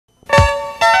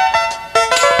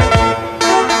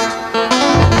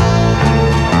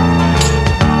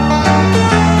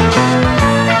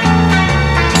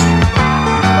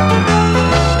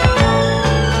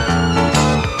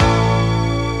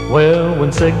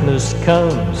sickness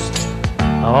comes,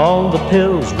 all the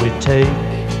pills we take.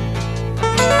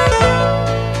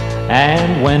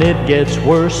 And when it gets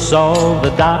worse, all the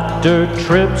doctor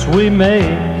trips we make.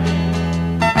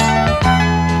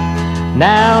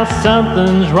 Now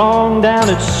something's wrong down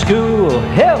at school,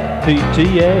 help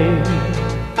PTA.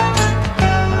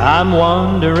 I'm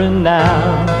wondering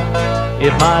now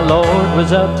if my Lord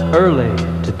was up early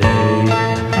today.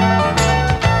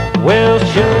 Well,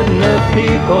 shouldn't the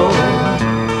people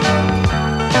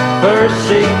first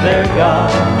seek their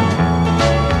God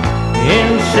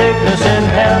in sickness and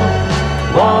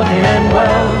health, wanting and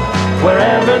well,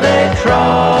 wherever they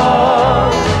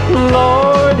trod?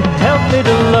 Lord, help me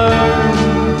to learn,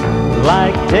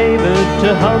 like David,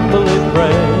 to humbly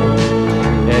pray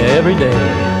every day.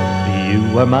 You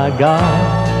are my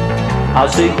God, I'll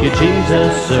seek you,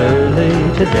 Jesus, early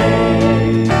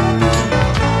today.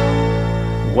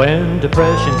 When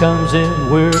depression comes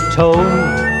in, we're told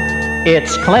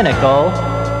it's clinical,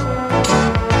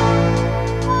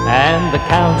 and the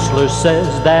counselor says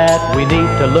that we need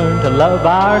to learn to love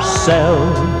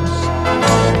ourselves.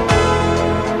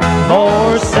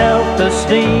 More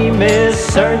self-esteem is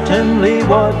certainly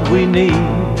what we need,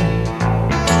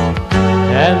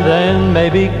 and then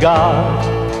maybe God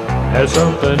has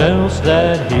something else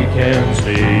that He can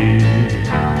see.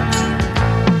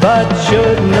 But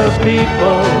shouldn't the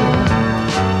people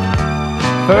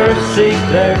first seek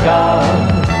their God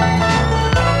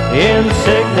in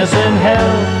sickness and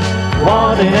health,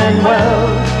 wanting and well,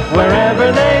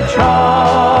 wherever they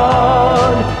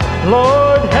trod?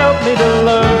 Lord, help me to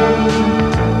learn,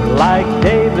 like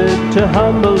David, to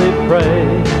humbly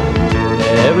pray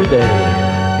every day.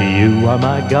 You are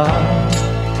my God,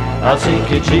 I'll seek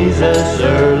you, Jesus,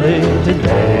 early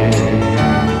today.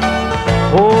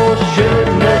 Oh,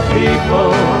 shouldn't the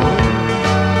people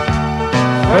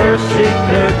first seek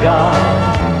their God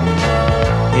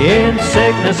in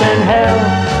sickness and health,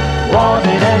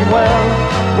 wanting and well,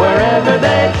 wherever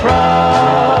they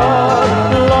trod?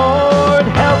 Lord,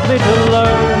 help me to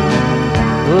learn,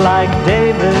 like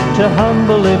David, to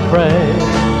humbly pray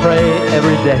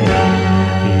every day.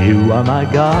 You are my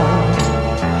God,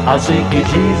 I'll seek you,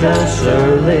 Jesus,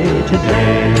 early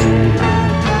today.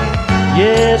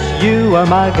 Yes, you are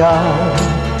my God,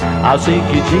 I'll seek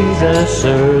you, Jesus,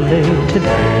 early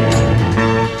today.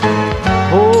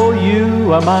 Oh,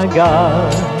 you are my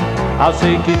God, I'll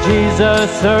seek you,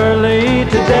 Jesus, early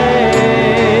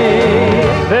today.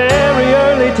 Very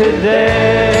early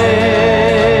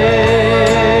today.